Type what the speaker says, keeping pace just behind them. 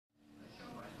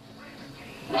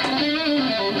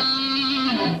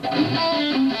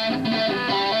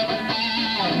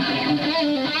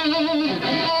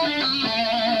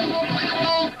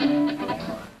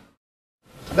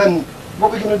Then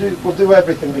what we're going to do, we'll do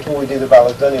everything before we do the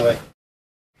ballads anyway.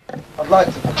 I'd like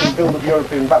to fucking build up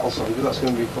European battle song because that's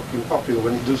going to be fucking popular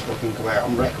when it does fucking come out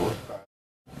on record.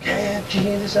 Can't you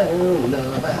hear the sound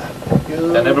of our...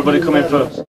 Then everybody come in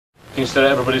first. Instead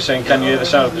of everybody saying, can you hear the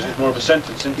sound? Because it's more of a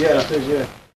sentence, isn't it? Yeah, it is, yeah.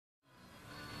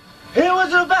 He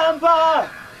was a vampire!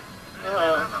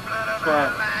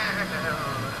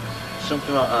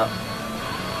 Something like that.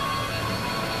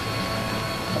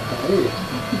 I can hear it.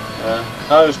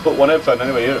 I just put one headphone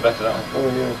anyway, you hear it better that one. Oh,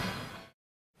 yeah.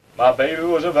 My baby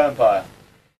was a vampire.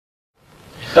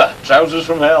 Trousers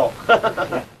from hell.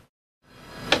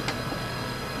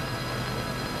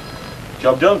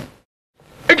 Job done.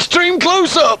 Extreme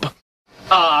close-up!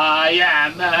 I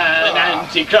am an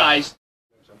antichrist.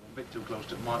 I'm a bit too close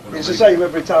to the mic. It's the same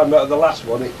every time. At the last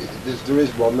one, there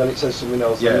is one, then it says something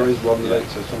else, Yeah. then there is one, then it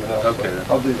says something else. Okay, So then.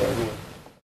 I'll do that anyway.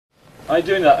 Are you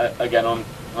doing that again on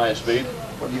higher speed?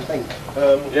 What do you think?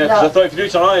 Yeah, because I thought if you do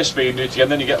it on higher speed, do it again,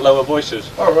 then you get lower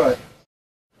voices. All right.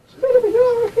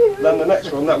 Then the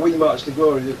next one, that We March to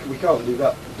Glory, we can't do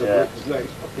that. Yeah. Because no,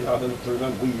 it's fucking hard enough to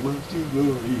remember. We march to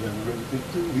glory and run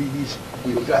victories.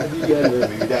 We'll drive the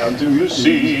enemy down to the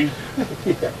sea.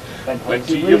 Yeah.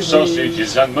 Plenty of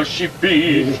sausages and mushy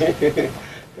peas.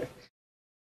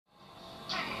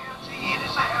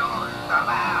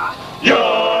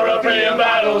 European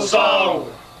battle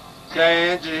song.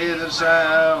 Can't you hear the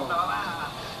sound?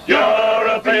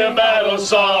 European battle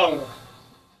song.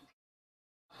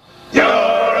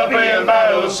 European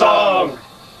battle song.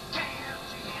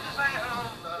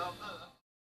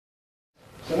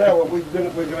 So now what we're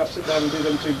going to have to sit down and do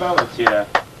them two ballads. Yeah.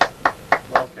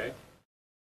 Okay.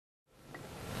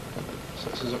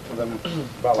 Sets us up for them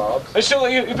ballads. Let's still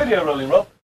got your video rolling, Rob.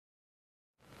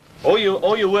 All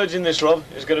your words in this, Rob,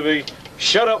 is going to be,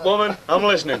 shut up, woman, I'm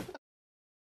listening.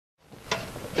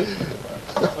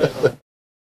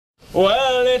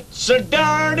 Well, it's a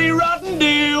dirty, rotten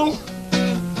deal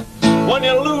when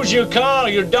you lose your car,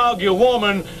 your dog, your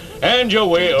woman, and your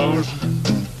wheels.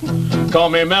 Call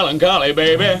me melancholy,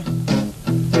 baby.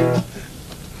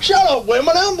 Shut up,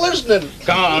 women, I'm listening.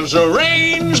 'Cause the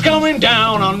rain's coming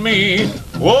down on me.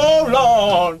 Oh,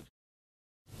 Lord.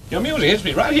 Your music hits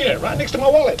me right here, right next to my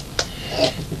wallet.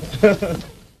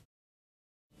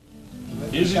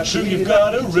 Is it true you've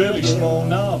got a really small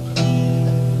knob?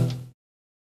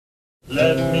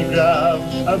 Let me grab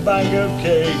a bag of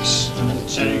cakes and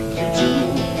take you to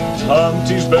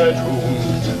Humpty's bedroom.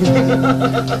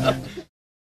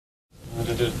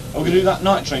 Are we going to do that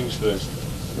night trains first?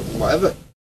 Whatever.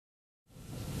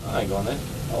 Alright, go on then.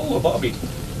 Oh, a Bobby.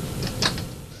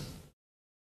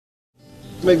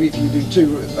 Maybe if you do two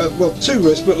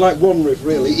riffs, but like one riff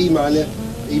really, E minor,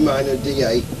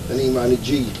 D8, and E minor,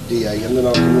 G, D8, and then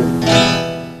I'll come in.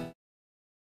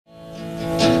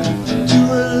 To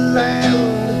a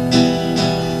land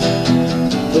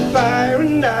of fire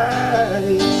and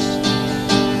ice,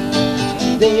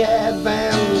 they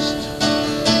advanced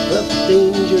up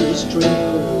dangerous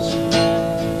trails,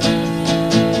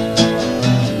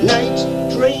 night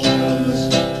trains.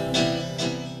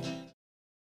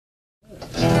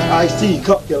 Ice-T,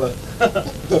 cop killer.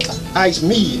 Ice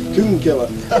me, coon killer.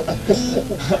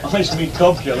 Ice meat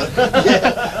cob killer.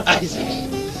 Yeah, ice me.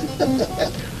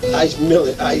 Ice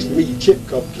millet, ice me, chip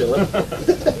cop killer.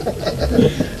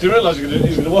 Do you realise he's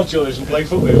going to watch all this and play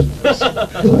football?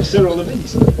 Cyril the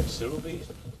Beast. Cyril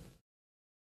Beast.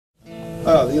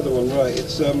 Ah, the other one, right,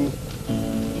 it's send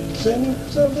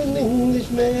something English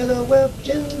man a web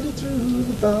gently through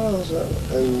the bars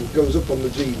and goes up on the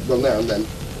G, well now and then.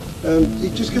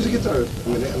 It just gives a guitar a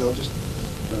minute and I'll just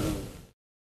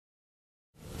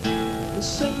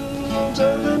send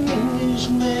an English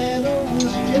man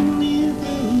was gently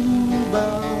through the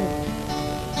bar.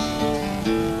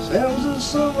 Sounds of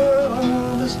summer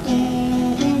on the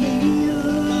steam can be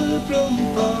heard from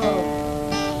far.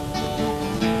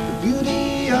 The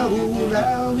beauty of old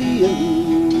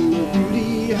Albion, the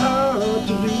beauty hard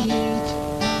to beat.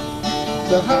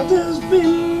 The heart has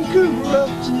been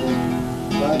corrupted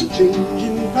by the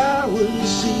changing power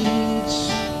seats.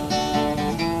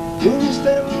 Will we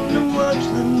stand and watch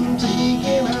them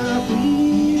taking our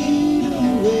freedom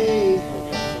away?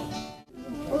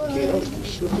 Okay, I'll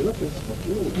slip it up and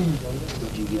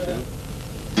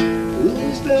will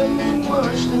we stand and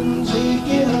watch them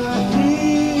taking our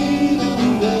freedom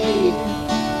away?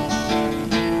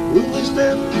 Will we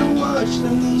stand and watch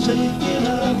them taking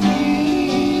our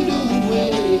freedom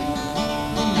away?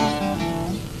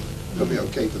 That'll be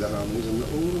okay for the harmonies, I'm not.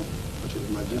 I should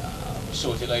imagine.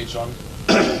 Sort it later on.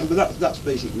 But that's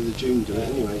basically the tune to it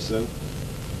anyway, so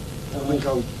I think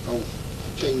I'll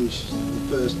change the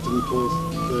first and fourth,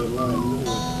 third line anyway.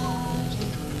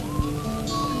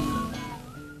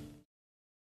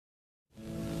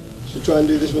 Should try and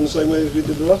do this one the same way as we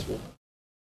did the last one.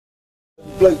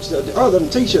 Blokes that oh, them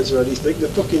t-shirts are already thick, they're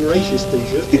fucking racist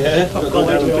t-shirts. Yeah, I'll go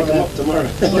down and pick them up tomorrow.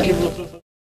 Why did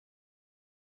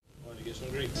you get some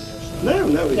Greek?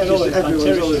 No, it's just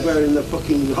everyone's always wearing the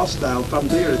fucking hostile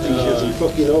Pantera t-shirts and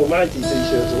fucking almighty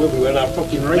t-shirts, and we'll be wearing our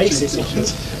fucking racist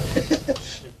t-shirts.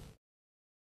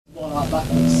 One out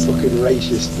backwards. Fucking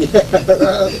racist,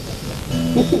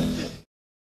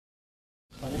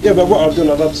 yeah, but what I've done,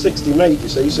 I've had 60 made, you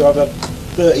see, so I've had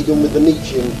 30 done with the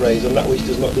Nietzschean phrase, and that which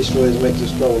does not destroy us makes us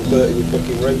strong, and 30 with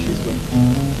fucking racist one.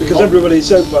 Because everybody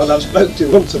so far that I've spoke to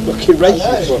wants a fucking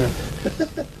racist one.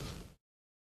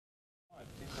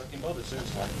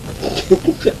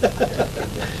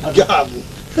 God.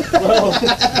 Well,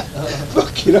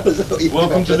 fucking hell, is that what you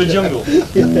welcome to the jungle.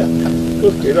 Yeah.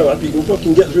 Fucking hell, you can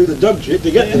fucking get through the dog shit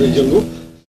to get to the jungle.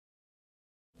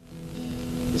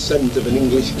 The scent of an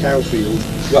English cow field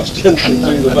flashed gently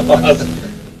through the bars.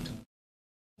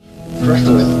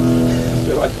 Crackling. I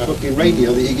feel like a fucking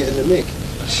radio that you get in the mic.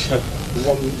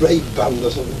 One rave band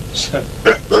or something.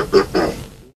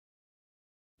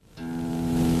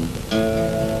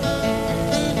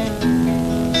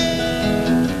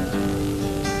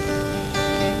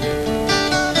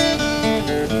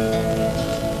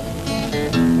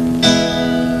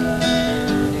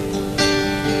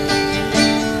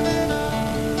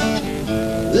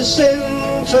 The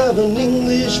scent of an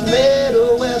English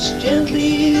meadow west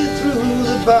gently through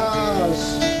the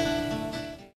bars.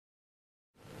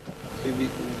 We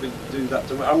do that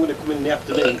tomorrow. I'm going to come in the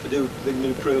afternoon to do the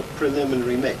new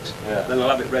preliminary mix. Yeah. Then I'll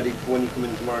have it ready for when you come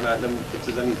in tomorrow night. Then if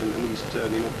there's anything that needs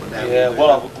turning up or down. Yeah, well,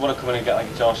 I want to come in and get that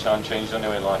guitar sound changed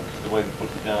anyway, like the way they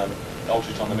put it down. Alter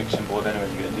it on the mixing board anyway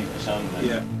to get a deeper sound. Then.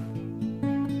 Yeah.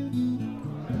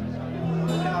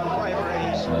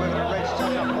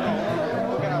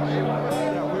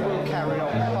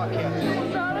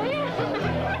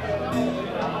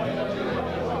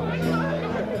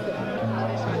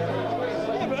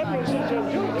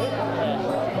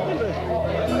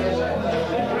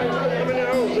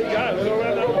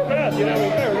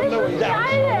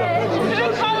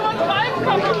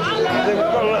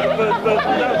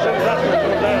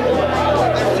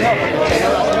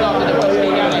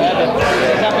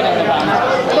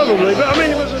 Probably, but I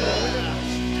mean,